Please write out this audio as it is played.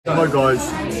Hi guys,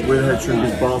 we're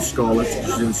Headshrinkers Bar Scarlet, which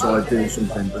is inside doing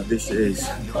something, but this is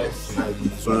the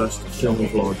first film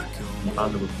vlog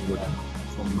and the record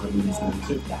from Madlands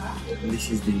Media. And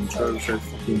this is the intro, so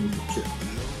fucking shit.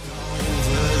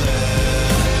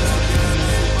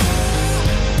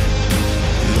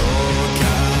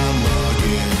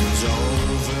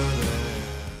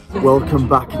 Welcome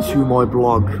back to my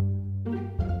blog.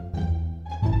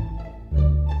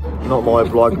 Not my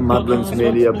blog, Madlands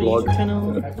Media blog.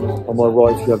 On my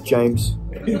right we have James.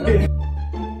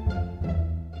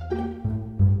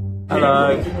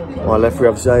 Hello. On my left we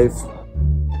have Zave.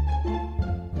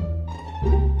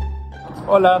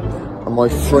 Hola. On my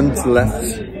front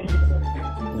left, there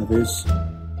it is.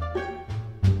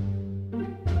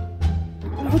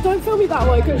 Oh, don't film me that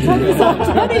way, because turn this off,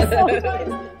 turn this off.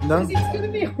 No. It's going to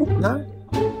be on. No.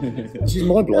 This is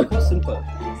my blog.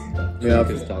 Yeah.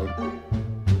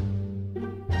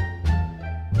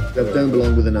 That don't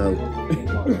belong with an O.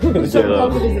 Zero.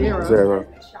 Zero.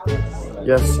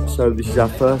 Yes, so this is our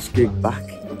first gig back.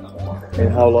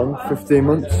 In how long? 15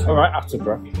 months? Alright, after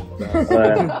breath.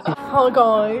 Hi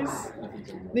guys.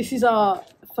 This is our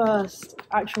first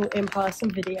actual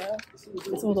in-person video.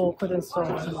 It's all awkward and stuff.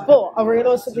 But I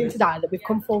realised something today that we've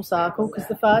come full circle because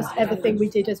the first ever thing we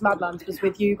did as Madlands was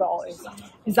with you guys.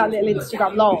 Is that little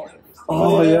Instagram live.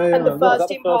 Oh yeah. And the first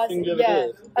in-person,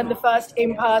 and the first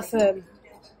in-person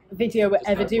video we're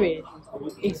ever doing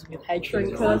is with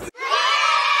Headshrinkers.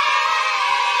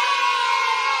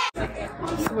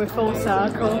 So we're full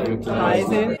circle,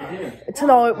 amazing.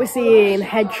 Tonight we're seeing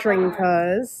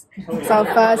Headshrinkers. It's our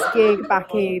first gig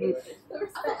back in...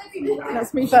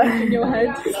 That's me shaking your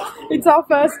head. It's our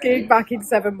first gig back in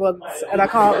 7 months and I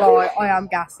can't lie, I am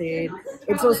gassing.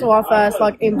 It's also our first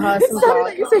like in-person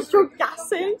vlog. You said you're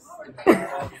gassing.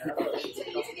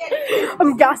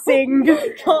 I'm gassing.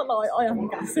 Can't lie, I am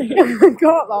gassing.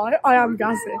 Can't lie, I am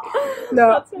gassing.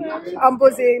 No, I'm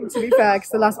buzzing to be fair because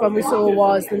the last one we saw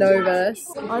was the Novus.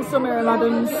 I saw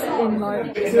Madlands in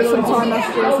like some time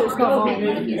last year, so it's not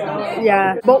long.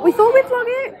 Yeah, but we thought we'd vlog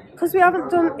it because we haven't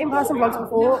done in-person vlogs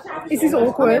before. This is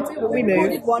awkward, but we We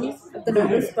moved. did one of the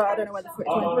Novus, but I don't know where the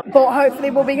footage went. But hopefully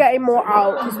we'll be getting more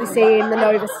out because we're seeing the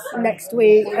Novus next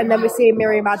week and then we're seeing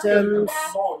Miriam Adams.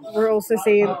 We're also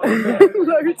seeing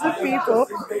loads of people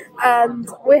and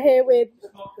we're here with...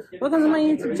 Welcome to my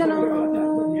YouTube channel.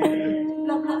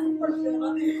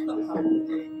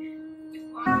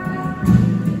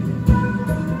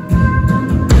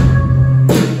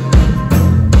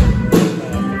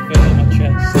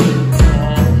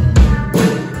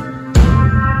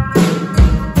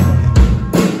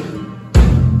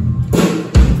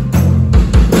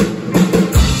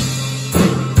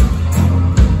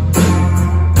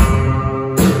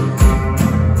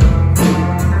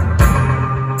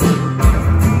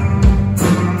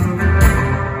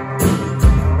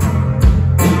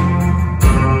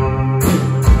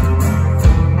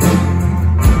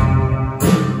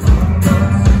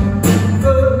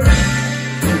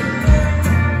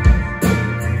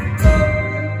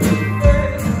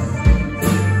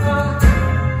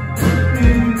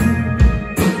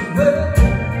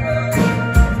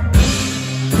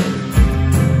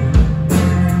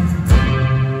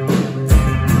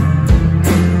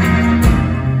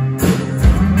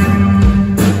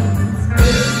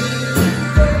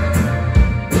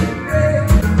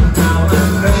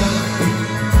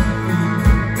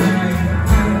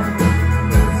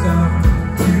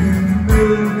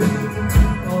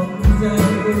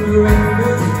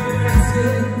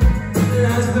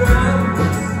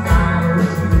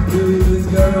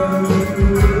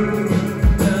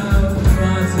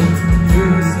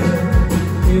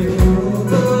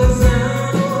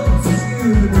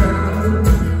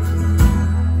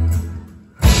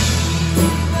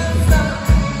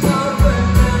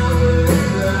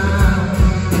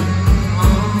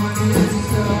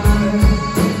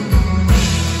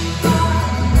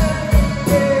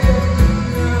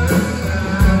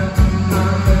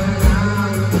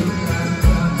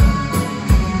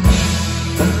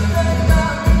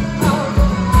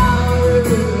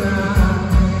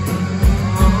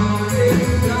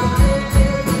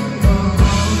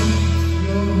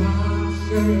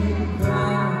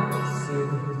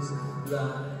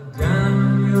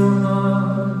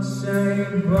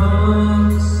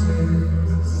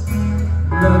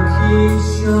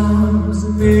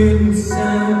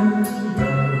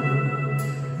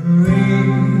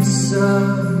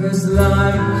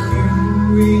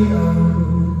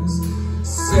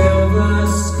 Silver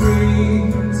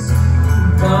screens,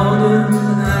 golden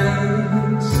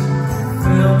age,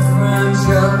 film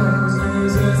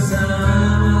franchises, a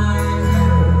time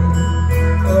I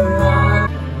had a while.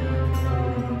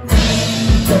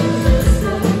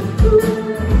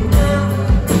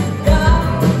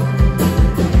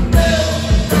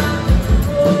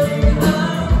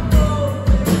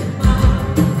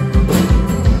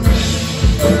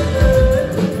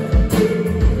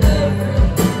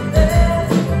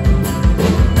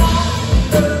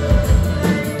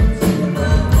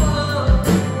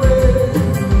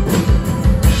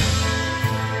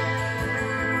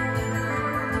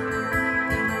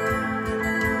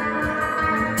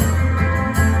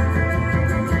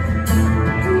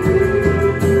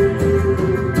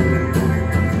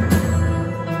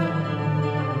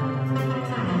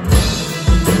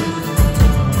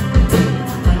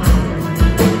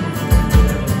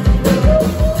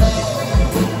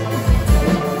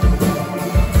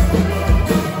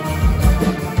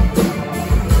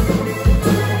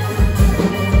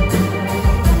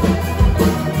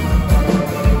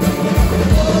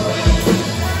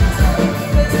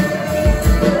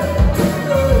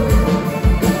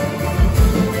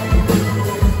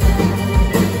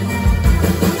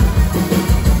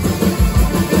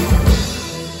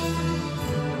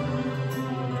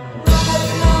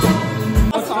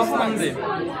 hands.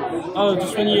 Oh,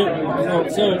 just when you... Oh,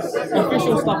 so,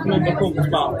 official staff member comes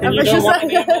back. Can you Official go what?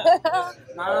 staff.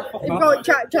 Nah, fuck You've off.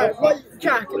 got Jack. What?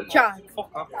 Jack.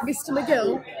 Fuck off. Mr.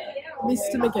 McGill.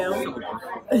 Mr. McGill.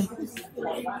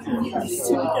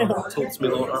 Mr. McGill. Talk to me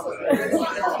like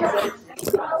that.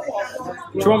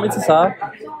 Do you want me to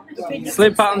say?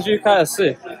 Sleep patterns UK are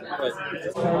sick. Wait.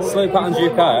 Sleep patterns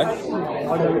UK.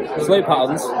 Sleep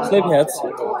patterns. Sleepyheads.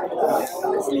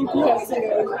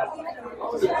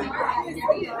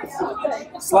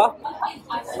 Slap.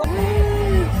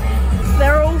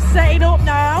 They're all setting up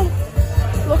now.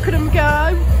 Look at them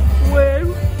go.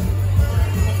 Woo.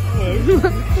 Woo.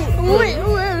 Woo.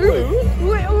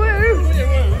 Woo. Woo.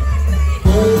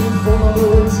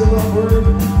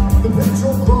 The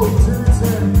picture close to his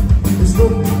head. There's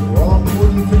nothing wrong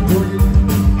when you can do it.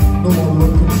 No one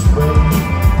will expect.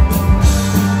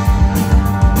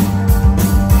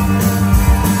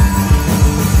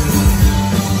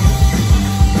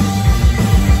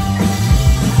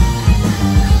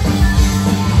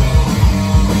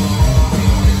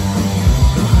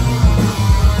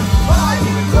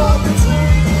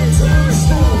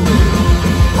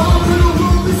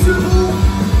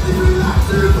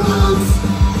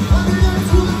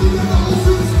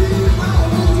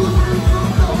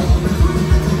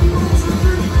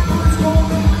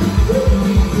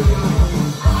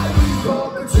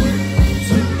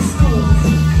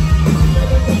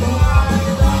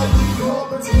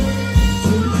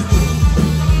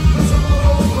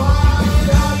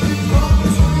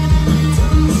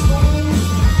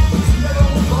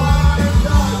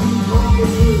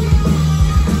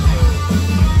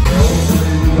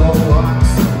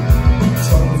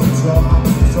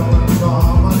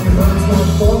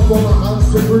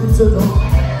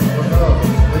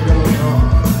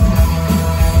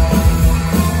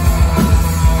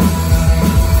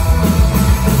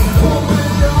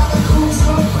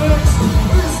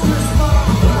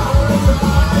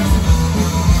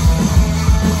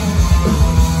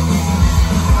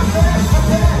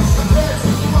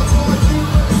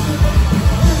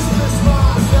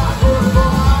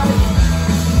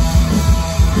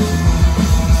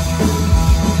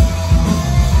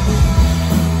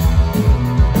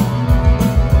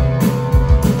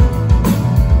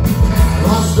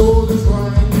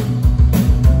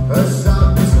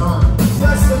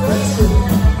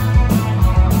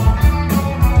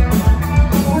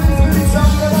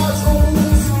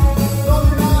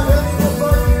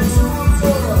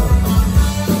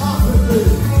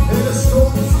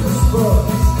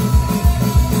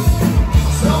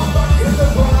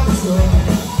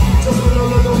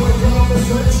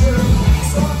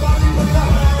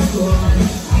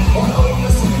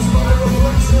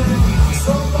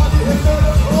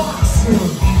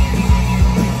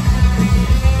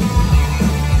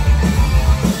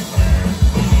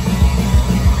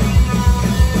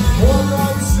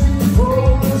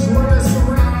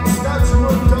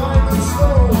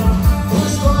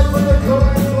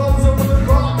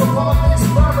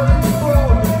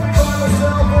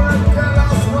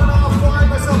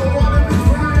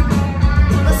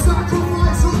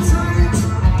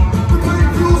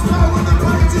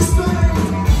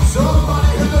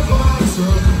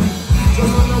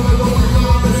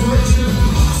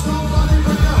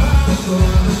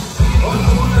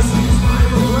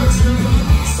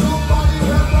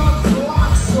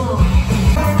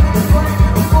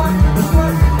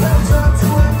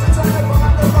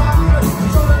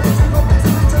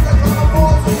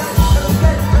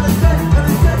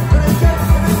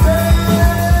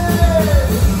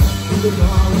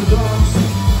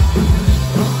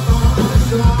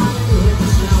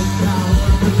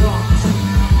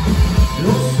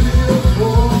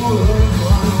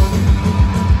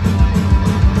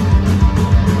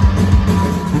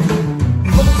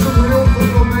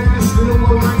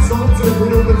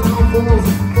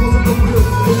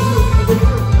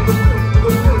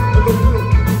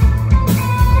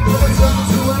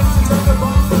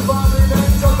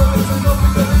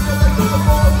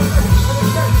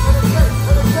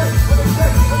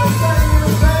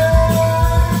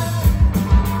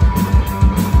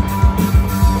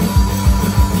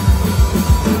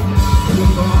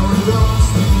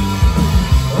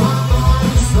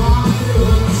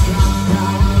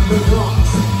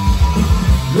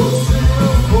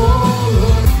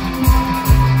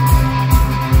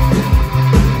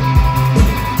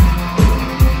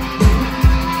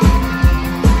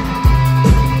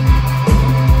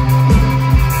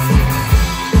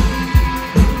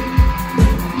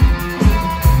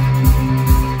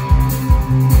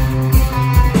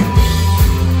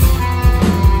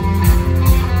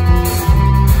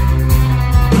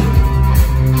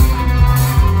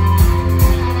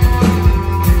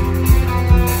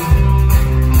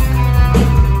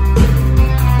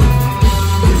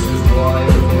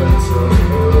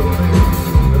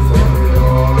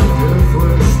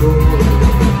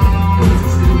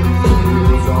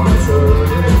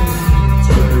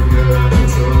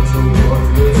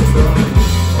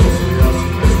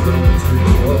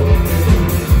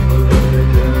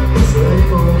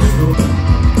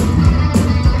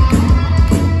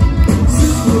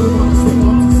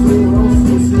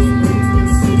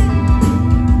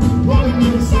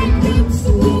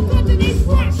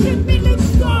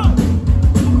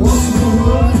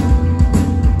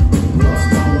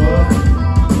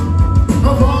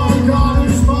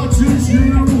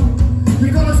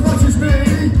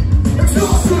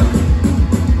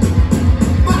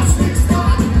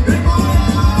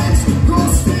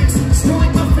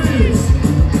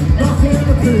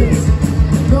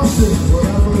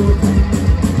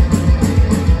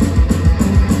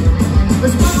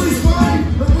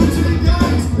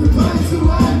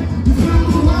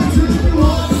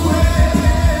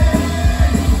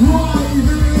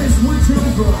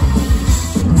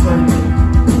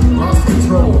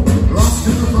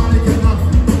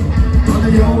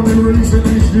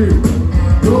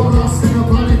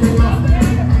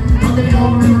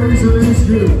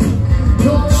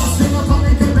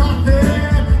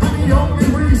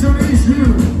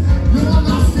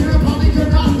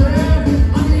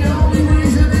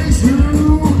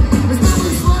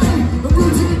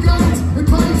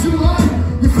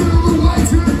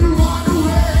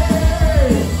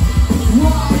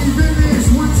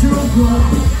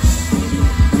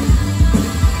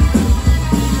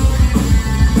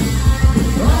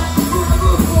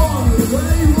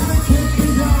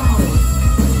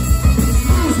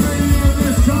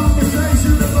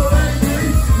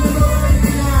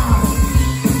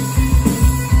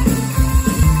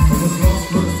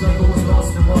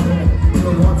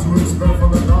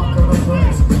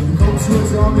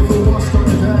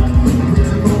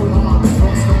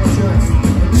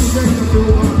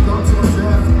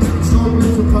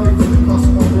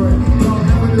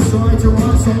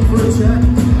 something for a check.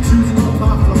 Choosing my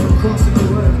path like I'm crossing the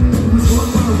way. It was right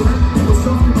where I went, I was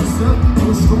shocking myself. I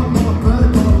was strong by my bed,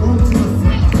 but I won't to the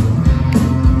front.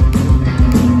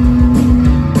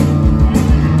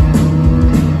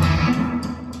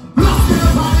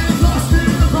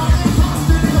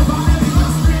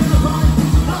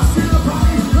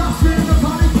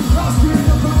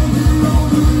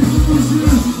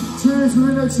 Cheers, we're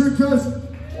in Headshrinkers.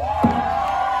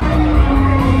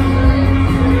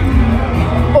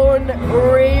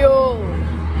 Unreal.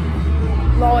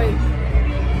 Like,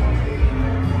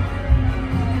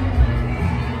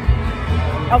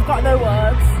 I've got no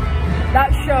words.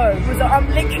 That show was, I'm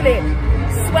literally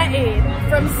sweating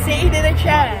from sitting in a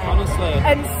chair. Honestly.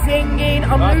 And singing.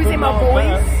 I'm losing my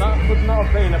voice. That could not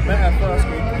have been a better first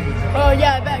gig. Oh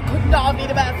yeah, that could not have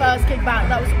been a better first gig back.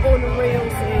 That was unreal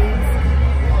scenes.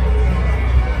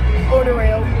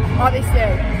 Unreal. Honestly,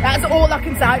 that's all I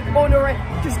can say. Unreal.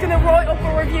 Just gonna write up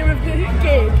a review of the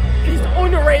gig. Just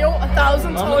unreal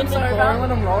 1,000 times over.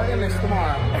 When I'm writing this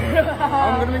tomorrow.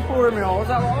 I'm gonna be pouring me all. Is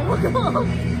that right?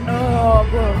 Oh,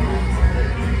 bro.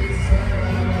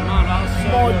 Man, that was so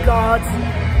My good. God.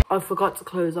 I forgot to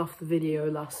close off the video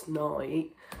last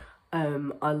night.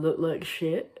 I look like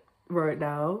shit right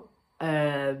now.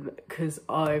 Because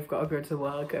I've got to go to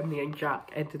work and me and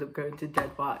Jack ended up going to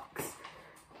Dead Wax.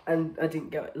 And I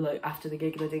didn't get, like, after the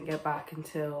gig, and I didn't get back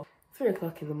until 3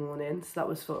 o'clock in the morning, so that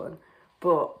was fun.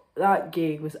 But that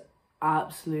gig was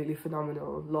absolutely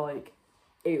phenomenal. Like,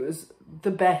 it was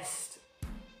the best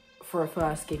for a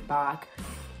first gig back.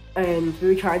 And we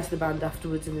were chatting to the band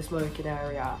afterwards in the smoking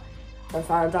area. I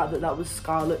found out that that was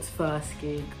Scarlett's first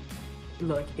gig,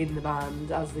 like, in the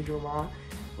band as the drummer,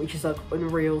 which is, like,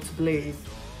 unreal to believe,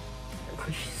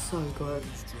 because she's so good.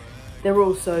 They're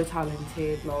all so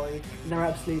talented, like, they're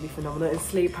absolutely phenomenal. And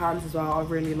Sleep Hands as well, I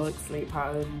really like Sleep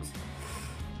Hands.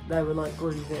 They were, like,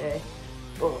 groovy.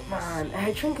 But, man,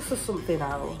 Headshrinkers was something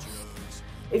else.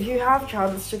 If you have a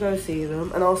chance to go see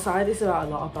them, and I'll say this about a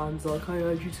lot of bands, like, I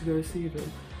urge you to go see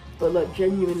them. But, like,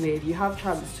 genuinely, if you have a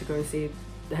chance to go see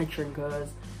the Headshrinkers,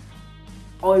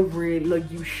 I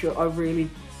really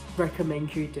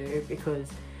recommend you do,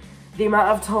 because the amount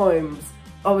of times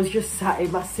I was just sat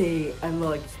in my seat and,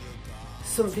 like,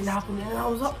 something happened and I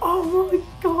was like, oh my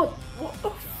God, what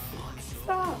the fuck is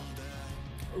that?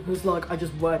 It was like, I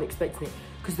just weren't expecting it,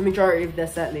 because the majority of their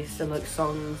set lists are like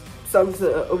songs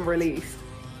that are unreleased,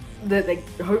 that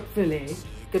they're hopefully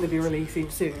going to be releasing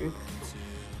soon.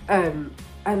 And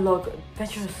like, they're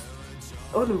just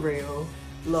unreal.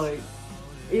 Like,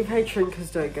 if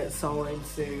Headshrinkers don't get signed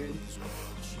soon,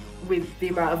 with the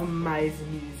amount of amazing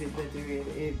music they're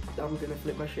doing, I'm gonna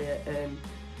flip my shit. And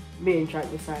me and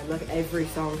Jack were saying, like, every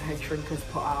song Headshrinkers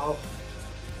put out,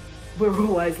 we're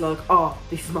always like, oh,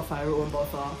 this is my favourite one by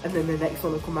far. And then the next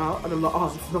one will come out and I'm like, oh,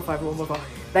 this is my favourite one by far.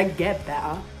 They get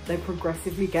better, they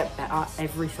progressively get better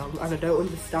every song, and I don't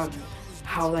understand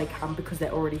how they can, because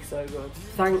they're already so good.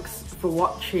 Thanks for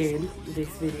watching this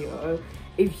video.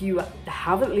 If you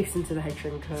haven't listened to the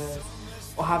Headshrinkers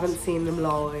or haven't seen them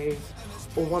live,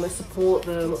 or want to support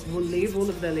them, we'll leave all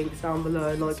of their links down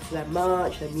below, like to their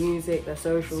merch, their music, their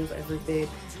socials, everything.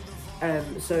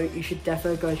 So you should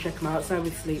definitely go and check them out. Same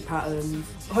with Sleep Patterns.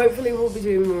 Hopefully we'll be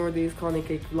doing more of these kind of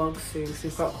gig vlogs soon, because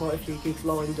we've got quite a few gigs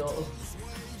lined up.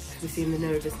 We're seeing the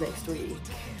Novas next week,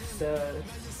 so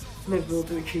maybe we'll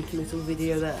do a cheeky little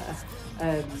video there.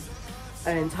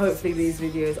 And hopefully these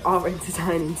videos are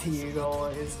entertaining to you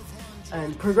guys,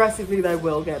 and progressively they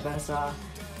will get better.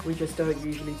 We just don't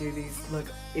usually do these, like,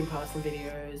 in-person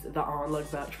videos that aren't, like,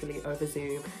 virtually over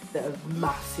Zoom, that are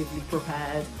massively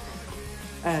prepared.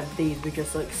 These were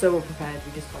just, like, so unprepared,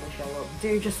 we just kind of show up.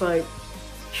 Do just, like,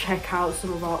 check out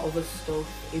some of our other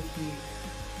stuff if you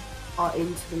are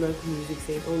into the local music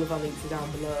scene. All of our links are down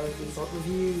below. We've got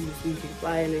reviews, we do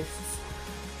playlists,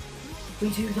 we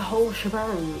do the whole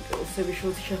shebang, so be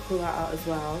sure to check all that out as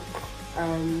well.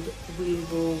 And we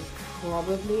will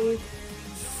probably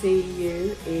see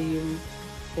you in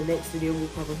the next video. Will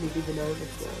probably be the Novas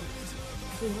one.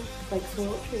 So yeah, thanks for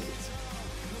watching.